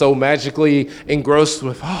was just so magically engrossed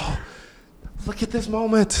with, look at this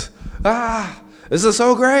moment. This is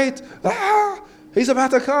so great. He's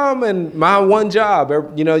about to come. And my one job,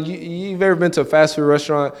 you've ever been to a fast food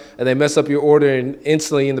restaurant and they mess up your order and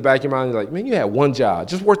instantly in the back of your mind, you're like, man, you had one job.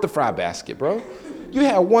 Just work the fry basket, bro. You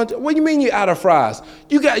had one. What do you mean you out of fries?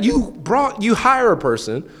 You hire a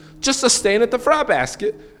person just to stand at the fry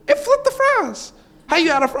basket and flip the fries. How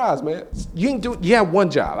you out of fries, man? You had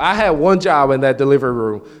one job. I had one job in that delivery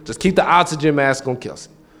room. Just keep the oxygen mask on Kelsey.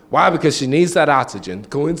 Why? Because she needs that oxygen.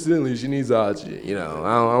 Coincidentally, she needs oxygen.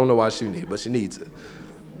 I don't know why she needs it, but she needs it.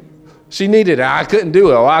 She needed it. I couldn't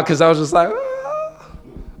do it. Why? Because I was just like,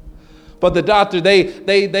 But the doctor,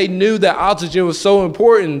 they knew that oxygen was so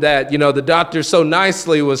important that, the doctor so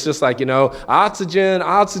nicely was just like,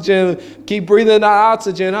 oxygen, keep breathing that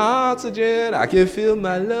oxygen. I can feel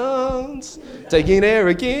my lungs taking air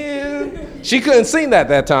again. She couldn't sing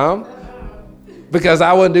that time because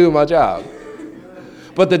I wasn't doing my job.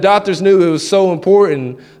 But the doctors knew it was so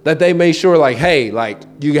important that they made sure,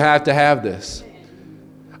 you have to have this.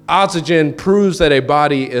 Oxygen proves that a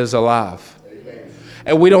body is alive.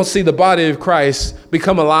 And we don't see the body of Christ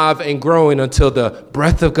become alive and growing until the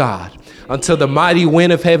breath of God, until the mighty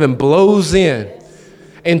wind of heaven blows in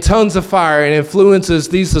tongues of fire and influences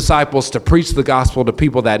these disciples to preach the gospel to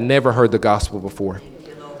people that never heard the gospel before.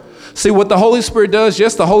 See, what the Holy Spirit does,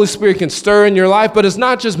 yes, the Holy Spirit can stir in your life, but it's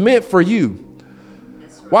not just meant for you.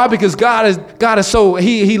 Why? Because God is so,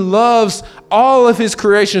 he loves all of his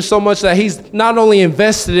creation so much that he's not only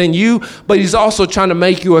invested in you, but he's also trying to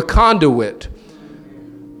make you a conduit.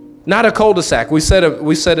 Not a cul-de-sac. We said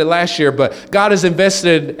it last year, but God is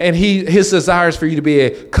invested and his desire is for you to be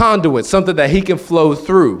a conduit, something that he can flow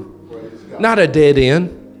through. Not a dead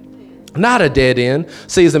end. Not a dead end.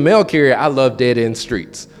 See, as a mail carrier, I love dead end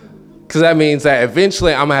streets because that means that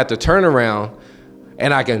eventually I'm going to have to turn around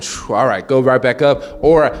and I can, all right, go right back up.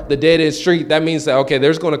 Or the dead-end street, that means that, okay,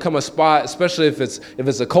 there's going to come a spot, especially if it's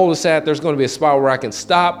a cul-de-sac, there's going to be a spot where I can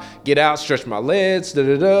stop, get out, stretch my legs,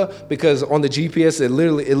 because on the GPS,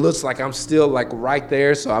 it looks like I'm still right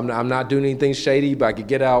there, so I'm not doing anything shady, but I could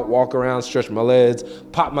get out, walk around, stretch my legs,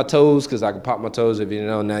 pop my toes, because I can pop my toes if you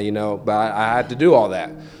know, now you know, but I had to do all that.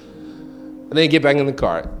 And then get back in the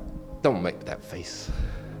car. Don't make that face.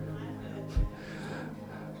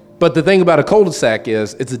 But the thing about a cul-de-sac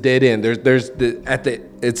is it's a dead end.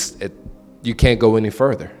 You can't go any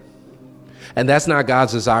further. And that's not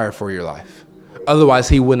God's desire for your life. Otherwise,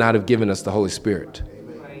 he would not have given us the Holy Spirit.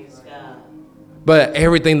 Praise God. But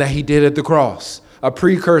everything that he did at the cross, a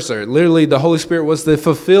precursor, literally the Holy Spirit was the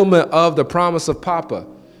fulfillment of the promise of Papa.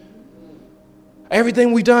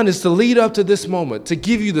 Everything we've done is to lead up to this moment, to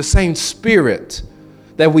give you the same spirit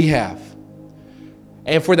that we have.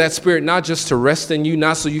 And for that spirit, not just to rest in you,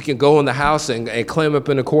 not so you can go in the house and clam up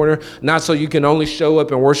in the corner, not so you can only show up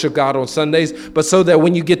and worship God on Sundays, but so that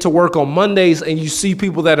when you get to work on Mondays and you see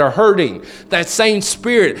people that are hurting, that same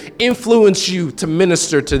spirit influence you to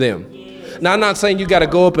minister to them. Yes. Now, I'm not saying you got to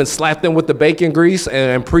go up and slap them with the bacon grease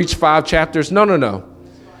and preach 5 chapters. No.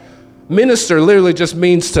 Minister literally just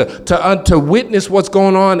means to witness what's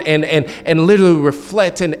going on and literally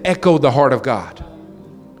reflect and echo the heart of God.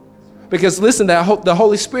 Because listen, the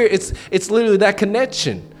Holy Spirit, it's literally that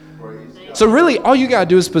connection. So really, all you gotta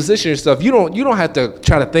do is position yourself. You don't have to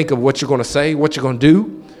try to think of what you're gonna say, what you're gonna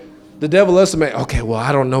do. The devil loves to make, okay, well,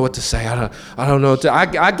 I don't know what to say. I don't know what to.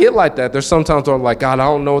 I get like that. There's sometimes where I'm like, God, I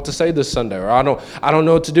don't know what to say this Sunday, or I don't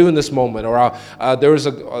know what to do in this moment. Or there was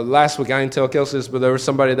last week, I didn't tell Kelsey this, but there was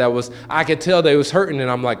somebody I could tell they was hurting,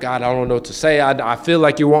 and I'm like, God, I don't know what to say. I feel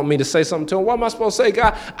like you want me to say something to him. What am I supposed to say,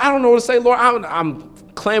 God? I don't know what to say, Lord.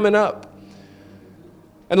 clamming up.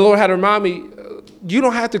 And the Lord had to remind me, you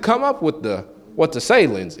don't have to come up with what to say,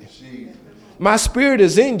 Lindsay. My spirit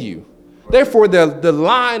is in you. Therefore, the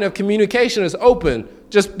line of communication is open.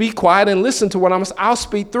 Just be quiet and listen to what I'll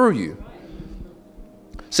speak through you.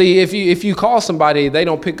 See, if you call somebody, they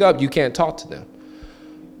don't pick up, you can't talk to them.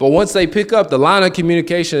 But once they pick up, the line of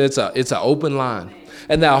communication, it's an open line.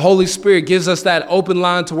 And that Holy Spirit gives us that open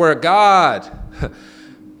line to where God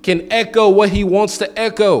can echo what he wants to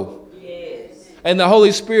echo. Yes. And the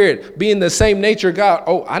Holy Spirit, being the same nature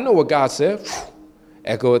God, I know what God said.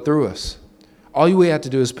 Echo it through us. All we have to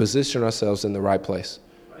do is position ourselves in the right place.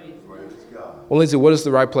 Well, Lindsay, what does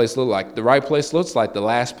the right place look like? The right place looks like the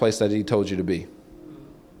last place that he told you to be.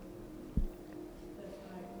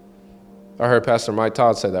 I heard Pastor Mike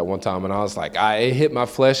Todd say that one time, and I was like, it hit my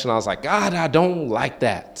flesh, and I was like, God, I don't like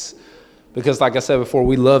that. Because like I said before,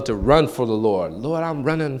 we love to run for the Lord. Lord, I'm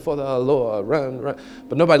running for the Lord, run.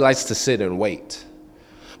 But nobody likes to sit and wait.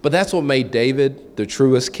 But that's what made David the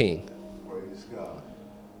truest king.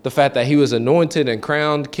 The fact that he was anointed and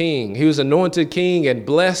crowned king. He was anointed king and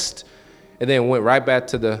blessed, and then went right back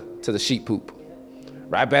to the sheep poop.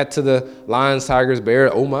 Right back to the lions, tigers,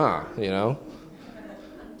 bears, oh my, you know.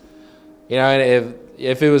 You know, and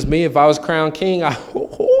if it was me, if I was crowned king, I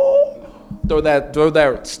throw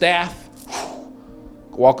that staff,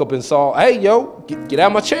 walk up and Saul, hey, yo, get out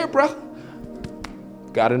of my chair, bro.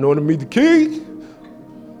 God anointed me the king.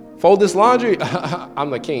 Fold this laundry.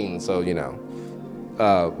 I'm the king, so, you know.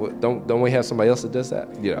 Don't we have somebody else that does that?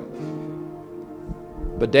 You know.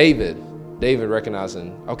 But David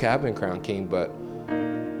recognizing, okay, I've been crowned king, but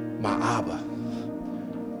my Abba,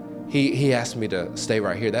 he asked me to stay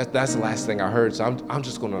right here. That's the last thing I heard. So I'm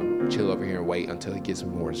just gonna chill over here and wait until he gives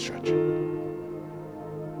me more instruction.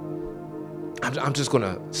 I'm just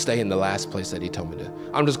gonna stay in the last place that he told me to.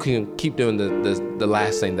 I'm just gonna keep doing the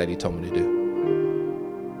last thing that he told me to do.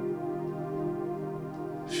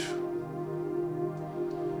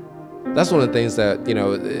 That's one of the things that, you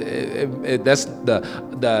know, that's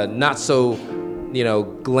the not so, you know,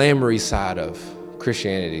 glamorous side of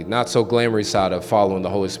Christianity, not so glamorous side of following the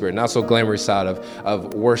Holy Spirit, not so glamorous side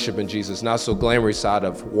of worshiping Jesus, not so glamorous side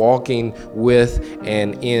of walking with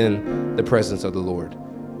and in the presence of the Lord.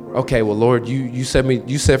 Okay, well, Lord, you said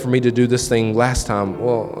for me to do this thing last time.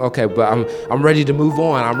 Well, okay, but I'm ready to move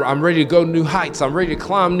on. I'm ready to go new heights. I'm ready to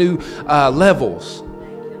climb new levels.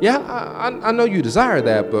 Yeah, I know you desire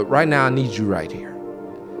that, but right now I need you right here.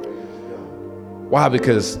 Why?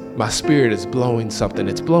 Because my spirit is blowing something.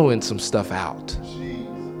 It's blowing some stuff out.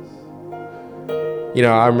 You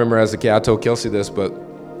know, I remember as a kid, I told Kelsey this, but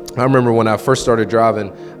I remember when I first started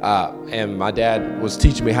driving, and my dad was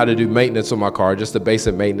teaching me how to do maintenance on my car, just the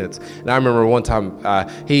basic maintenance. And I remember one time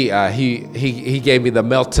he gave me the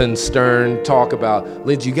Melton Stern talk about,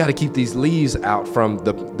 Lindsay, you got to keep these leaves out from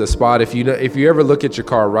the spot. If you ever look at your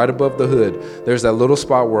car right above the hood, there's that little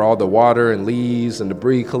spot where all the water and leaves and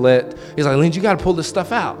debris collect. He's like, Lindsay, you got to pull this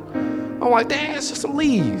stuff out. I'm like, Dad, it's just some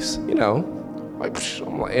leaves, you know.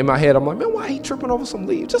 I'm like, in my head, I'm like, man, why he tripping over some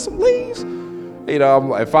leaves? Just some leaves. You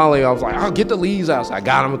know, and finally I was like, I'll get the leaves out. So I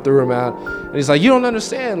got them and threw them out. And he's like, you don't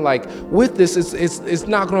understand. Like with this, it's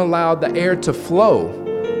not going to allow the air to flow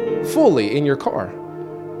fully in your car.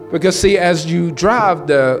 Because see, as you drive,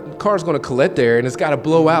 the car's going to collect air and it's got to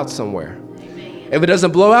blow out somewhere. Amen. If it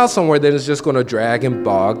doesn't blow out somewhere, then it's just going to drag and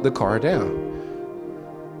bog the car down.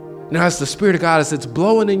 Now, as the Spirit of God, as it's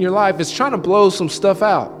blowing in your life, it's trying to blow some stuff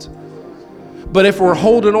out. But if we're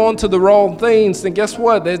holding on to the wrong things, then guess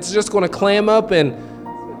what? It's just going to clam up, and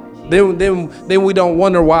then we don't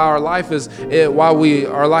wonder why our life is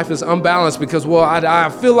unbalanced. Because I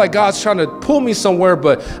feel like God's trying to pull me somewhere,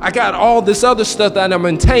 but I got all this other stuff that I'm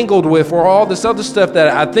entangled with, or all this other stuff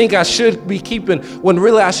that I think I should be keeping, when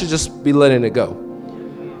really I should just be letting it go.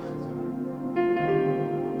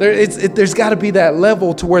 There's got to be that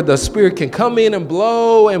level to where the Spirit can come in and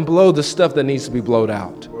blow the stuff that needs to be blowed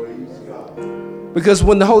out. Because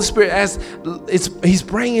when the Holy Spirit he's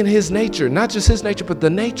bringing his nature, not just his nature, but the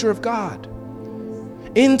nature of God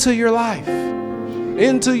into your life,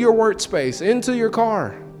 into your workspace, into your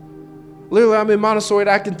car. Literally, I'm in Montessori,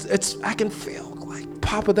 I can feel like,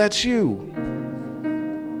 Papa, that's you.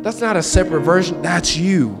 That's not a separate version, that's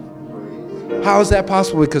you. How is that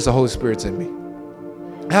possible? Because the Holy Spirit's in me.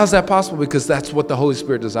 How is that possible? Because that's what the Holy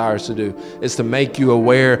Spirit desires to do, is to make you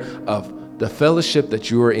aware of the fellowship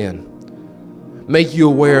that you are in. Make you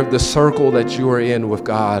aware of the circle that you are in with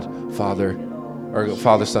God, Father,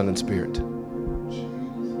 Son, and Spirit.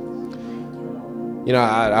 You know,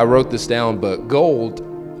 I wrote this down, but gold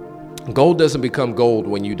doesn't become gold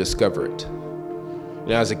when you discover it. You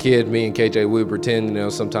as a kid, me and KJ, we would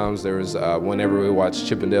pretend, sometimes there was, whenever we watched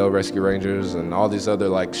Chip and Dale Rescue Rangers and all these other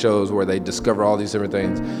like shows where they discover all these different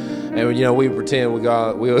things. And, we pretend we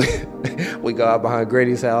go out behind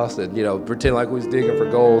Grady's house and, pretend like we was digging for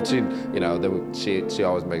gold. She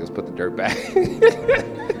always make us put the dirt back.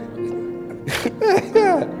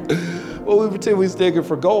 Well, we pretend we was digging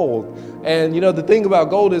for gold. And, the thing about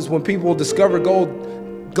gold is when people discover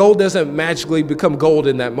gold doesn't magically become gold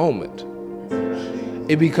in that moment.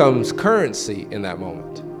 It becomes currency in that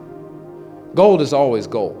moment. Gold is always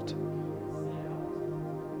gold.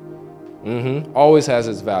 Always has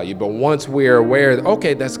its value. But once we're aware that,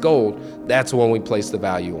 okay, that's gold, that's when we place the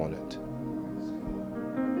value on it.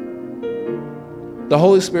 The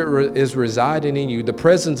Holy Spirit is residing in you. The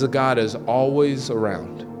presence of God is always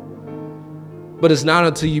around. But it's not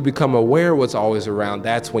until you become aware what's always around,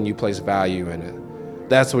 that's when you place value in it.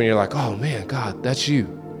 That's when you're like, oh man, God, that's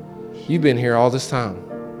you. You've been here all this time.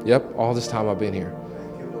 Yep, all this time I've been here.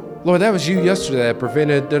 Lord, that was you yesterday that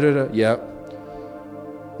prevented da-da-da. Yep.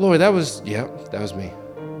 Lord, that was me.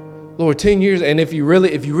 Lord, 10 years, and if you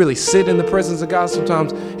really sit in the presence of God,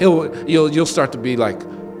 sometimes you'll start to be like,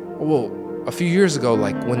 well, a few years ago,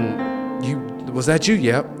 like was that you?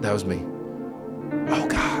 Yep, that was me. Oh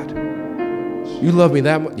God, you love me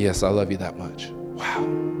that much? Yes, I love you that much.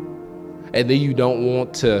 Wow. And then you don't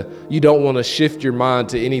want to shift your mind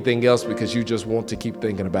to anything else because you just want to keep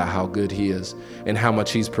thinking about how good he is and how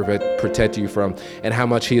much he's protected you from and how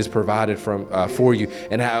much he has provided for you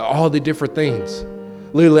and how, all the different things.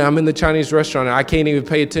 Literally, I'm in the Chinese restaurant and I can't even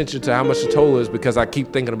pay attention to how much the total is because I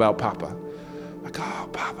keep thinking about Papa. Like, oh,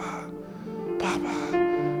 Papa.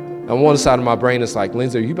 And one side of my brain is like,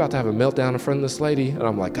 Lindsay, are you about to have a meltdown in front of this lady? And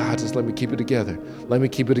I'm like, God, just let me keep it together. Let me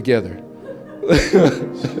keep it together.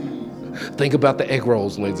 Think about the egg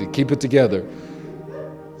rolls, Lindsay. Keep it together.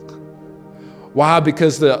 Why?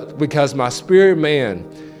 Because my spirit man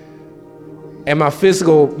and my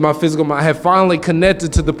physical mind have finally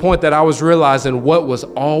connected to the point that I was realizing what was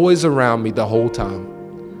always around me the whole time.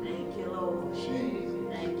 Thank you, Lord.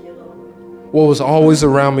 Thank you, Lord. What was always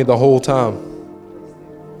around me the whole time.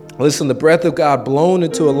 Listen, the breath of God blown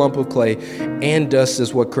into a lump of clay and dust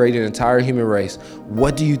is what created an entire human race.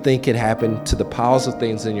 What do you think could happen to the piles of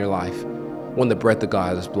things in your life when the breath of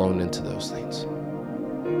God is blown into those things?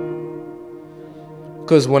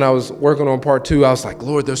 Because when I was working on part 2, I was like,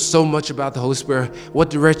 Lord, there's so much about the Holy Spirit.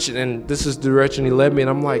 What direction? And this is the direction he led me.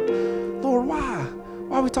 And I'm like, Lord, why?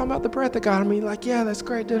 Why are we talking about the breath of God? I mean, like, yeah, that's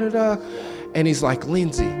great, da-da-da. And he's like,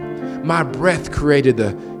 Lindsay, my breath created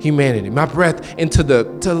the humanity. My breath into the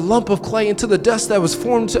lump of clay, into the dust that was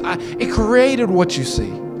formed. It created what you see.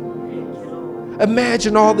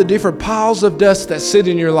 Imagine all the different piles of dust that sit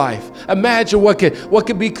in your life. Imagine what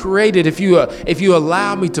could be created if you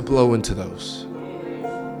allow me to blow into those.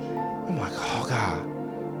 I'm like, oh God.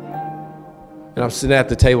 And I'm sitting at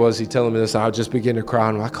the table as he's telling me this, and I just begin to cry.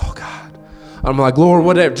 And I'm like, oh God. I'm like, Lord,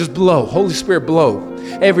 whatever, just blow. Holy Spirit, blow.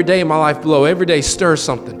 Every day in my life, blow. Every day, stir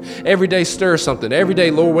something. Every day, stir something. Every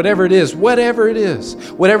day, Lord, whatever it is, whatever it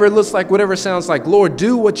looks like, whatever it sounds like, Lord,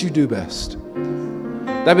 do what you do best.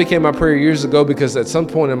 That became my prayer years ago because at some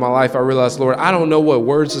point in my life, I realized, Lord, I don't know what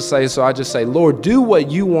words to say, so I just say, Lord, do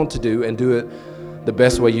what you want to do and do it the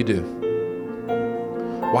best way you do.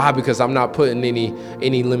 Why? Because I'm not putting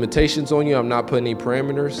any limitations on you. I'm not putting any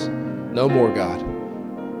parameters. No more, God.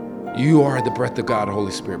 You are the breath of God,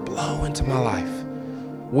 Holy Spirit. Blow into my life.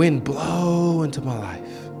 Wind, blow into my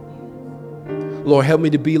life. Lord, help me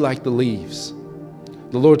to be like the leaves.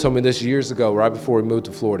 The Lord told me this years ago, right before we moved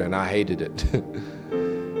to Florida, and I hated it.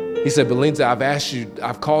 He said, but Lindsay,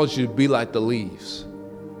 I've called you to be like the leaves.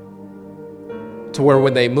 To where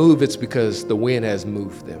when they move, it's because the wind has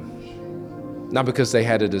moved them. Not because they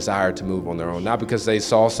had a desire to move on their own. Not because they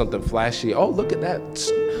saw something flashy. Oh, look at that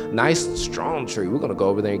nice, strong tree. We're going to go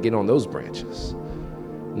over there and get on those branches.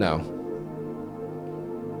 No.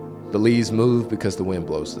 The leaves move because the wind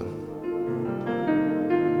blows them.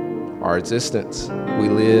 Our existence, we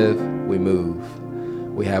live, we move.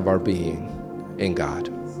 We have our being in God.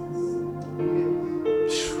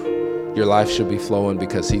 Your life should be flowing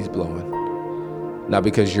because he's blowing. Not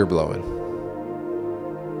because you're blowing.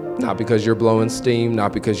 Not because you're blowing steam,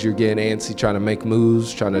 not because you're getting antsy, trying to make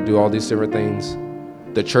moves, trying to do all these different things.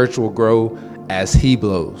 The church will grow as he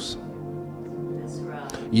blows. That's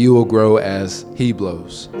right. You will grow as he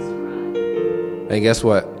blows. That's right. And guess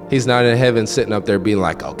what? He's not in heaven sitting up there being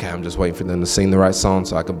like, okay, I'm just waiting for them to sing the right song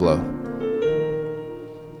so I can blow.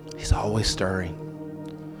 He's always stirring.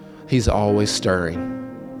 He's always stirring.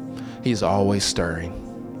 He's always stirring.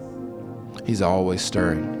 He's always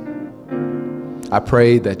stirring. I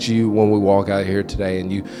pray that you, when we walk out here today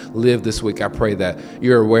and you live this week, I pray that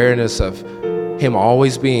your awareness of him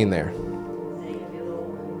always being there.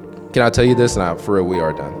 Can I tell you this? And for real, we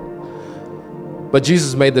are done. But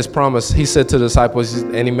Jesus made this promise. He said to the disciples,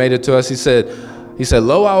 and he made it to us. He said,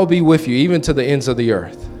 lo, I will be with you even to the ends of the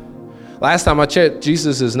earth. Last time I checked,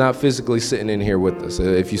 Jesus is not physically sitting in here with us.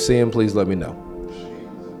 If you see him, please let me know.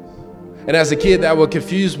 And as a kid, that would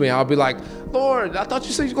confuse me. I'll be like, Lord, I thought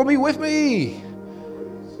you said you're going to be with me.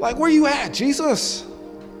 Like, where you at, Jesus?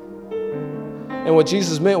 And what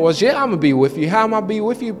Jesus meant was, yeah, I'm going to be with you. How am I be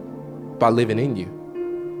with you? By living in you.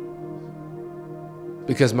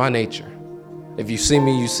 Because my nature. If you see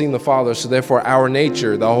me, you've seen the Father. So therefore, our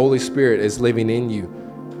nature, the Holy Spirit, is living in you.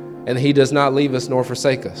 And he does not leave us nor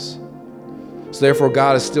forsake us. So therefore,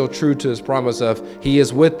 God is still true to his promise of he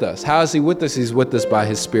is with us. How is he with us? He's with us by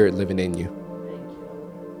his Spirit living in you.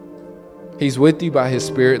 He's with you by his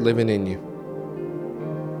Spirit living in you.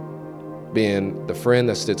 Being the friend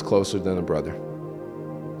that sits closer than a brother.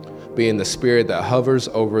 Being the Spirit that hovers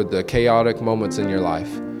over the chaotic moments in your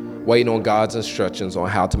life, waiting on God's instructions on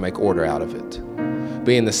how to make order out of it.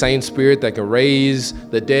 Being the same Spirit that can raise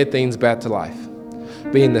the dead things back to life.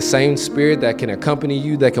 Being the same Spirit that can accompany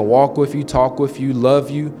you, that can walk with you, talk with you, love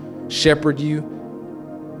you, shepherd you,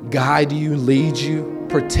 guide you, lead you,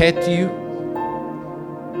 protect you.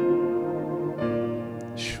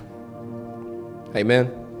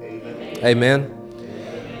 Amen. Amen.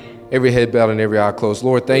 Amen. Every head bowed and every eye closed.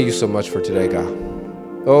 Lord, thank you so much for today, God.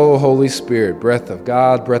 Oh, Holy Spirit, breath of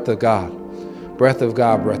God, breath of God, breath of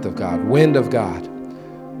God, breath of God, wind of God.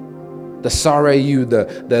 The Sareyu,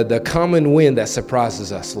 the common wind that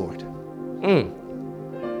surprises us, Lord.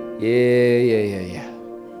 Yeah.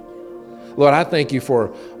 Lord, I thank you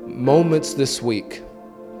for moments this week.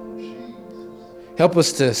 Help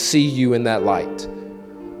us to see you in that light.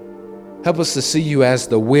 Help us to see you as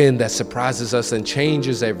the wind that surprises us and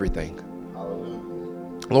changes everything.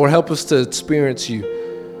 Lord, help us to experience you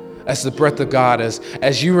as the breath of God,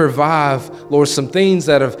 as you revive, Lord, some things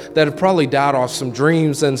that have probably died off, some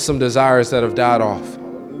dreams and some desires that have died off.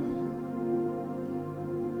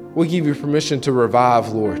 We give you permission to revive,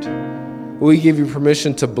 Lord. We give you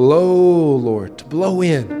permission to blow, Lord, to blow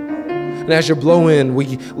in. And as you blow in, we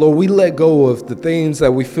let go of the things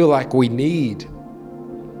that we feel like we need.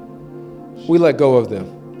 We let go of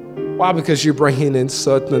them. Why? Because you're bringing in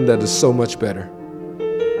something that is so much better.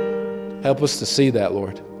 Help us to see that,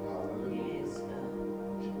 Lord.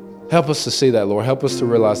 Help us to see that, Lord. Help us to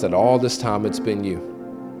realize that all this time it's been you.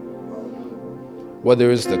 Whether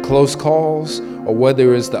it's the close calls or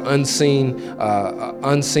whether it's the unseen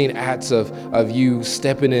acts of you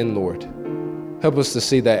stepping in, Lord. Help us to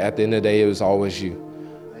see that at the end of the day, it was always you.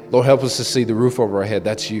 Lord, help us to see the roof over our head.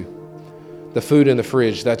 That's you. The food in the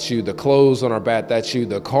fridge, that's you. The clothes on our back, that's you.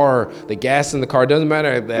 The car, the gas in the car, doesn't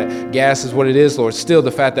matter that gas is what it is, Lord. Still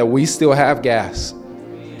the fact that we still have gas.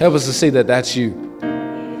 Help us to see that that's you.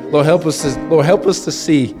 Lord, help us to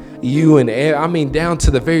see you and down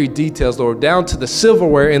to the very details, Lord, down to the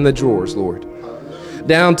silverware in the drawers, Lord,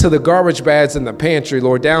 down to the garbage bags in the pantry,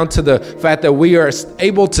 Lord, down to the fact that we are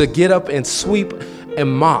able to get up and sweep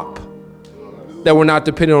and mop, that we're not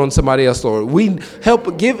dependent on somebody else, Lord. Lord,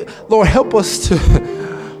 help us to,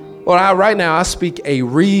 Lord, right now I speak a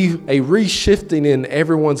reshifting in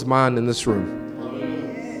everyone's mind in this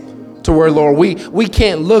room to where, Lord, we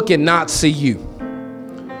can't look and not see you.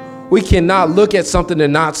 We cannot look at something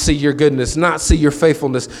and not see your goodness, not see your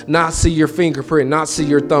faithfulness, not see your fingerprint, not see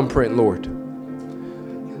your thumbprint, Lord.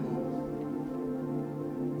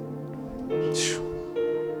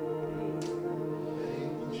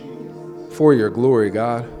 For your glory,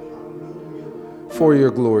 God. For your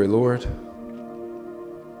glory, Lord.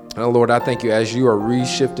 And Lord, I thank you as you are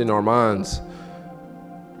reshifting our minds.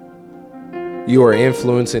 You are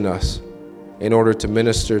influencing us in order to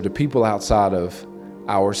minister to people outside of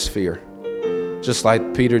our sphere. Just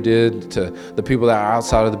like Peter did to the people that are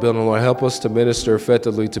outside of the building. Lord, help us to minister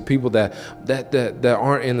effectively to people that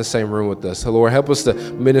aren't in the same room with us. So Lord, help us to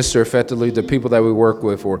minister effectively to people that we work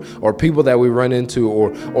with or people that we run into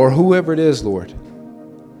or whoever it is, Lord.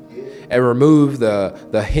 And remove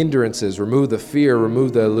the hindrances, remove the fear,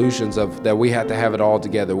 remove the illusions of that we have to have it all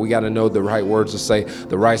together. We got to know the right words to say,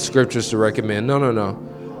 the right scriptures to recommend. No.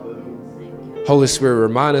 Holy Spirit,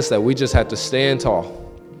 remind us that we just have to stand tall,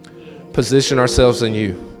 position ourselves in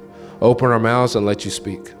you, open our mouths and let you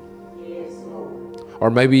speak.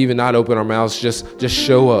 Or maybe even not open our mouths, just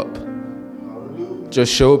show up.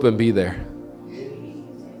 Just show up and be there.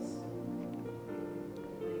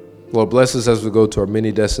 Lord, bless us as we go to our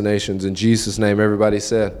many destinations. In Jesus' name, everybody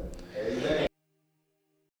said.